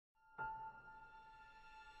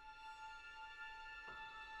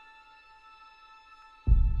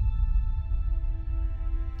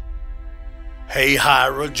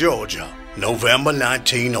Hayhira, Georgia, November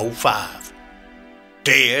 1905.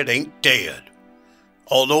 Dead ain't dead.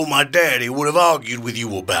 Although my daddy would have argued with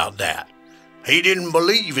you about that. He didn't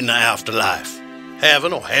believe in the afterlife,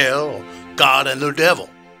 heaven or hell, or God and the devil.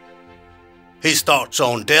 His thoughts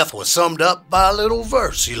on death were summed up by a little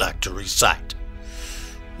verse he liked to recite.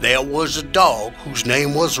 There was a dog whose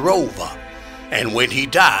name was Rover, and when he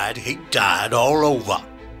died all over,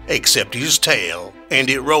 except his tail, and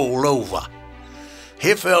it rolled over.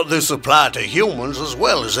 He felt this applied to humans as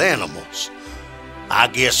well as animals. I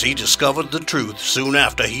guess he discovered the truth soon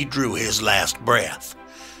after he drew his last breath.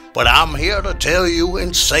 But I'm here to tell you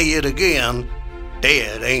and say it again,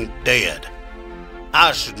 dead ain't dead.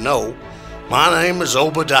 I should know. My name is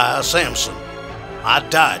Obadiah Sampson. I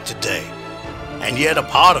died today, and yet a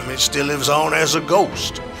part of me still lives on as a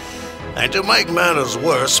ghost. And to make matters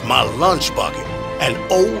worse, my lunch bucket, an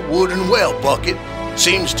old wooden well bucket,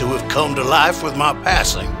 seems to have come to life with my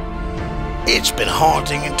passing. It's been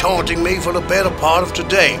haunting and taunting me for the better part of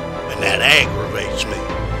today, and that aggravates me.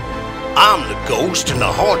 I'm the ghost, and the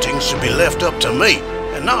haunting should be left up to me,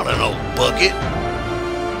 and not an old bucket.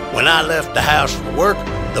 When I left the house for work,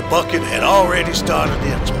 the bucket had already started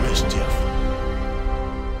its mischief.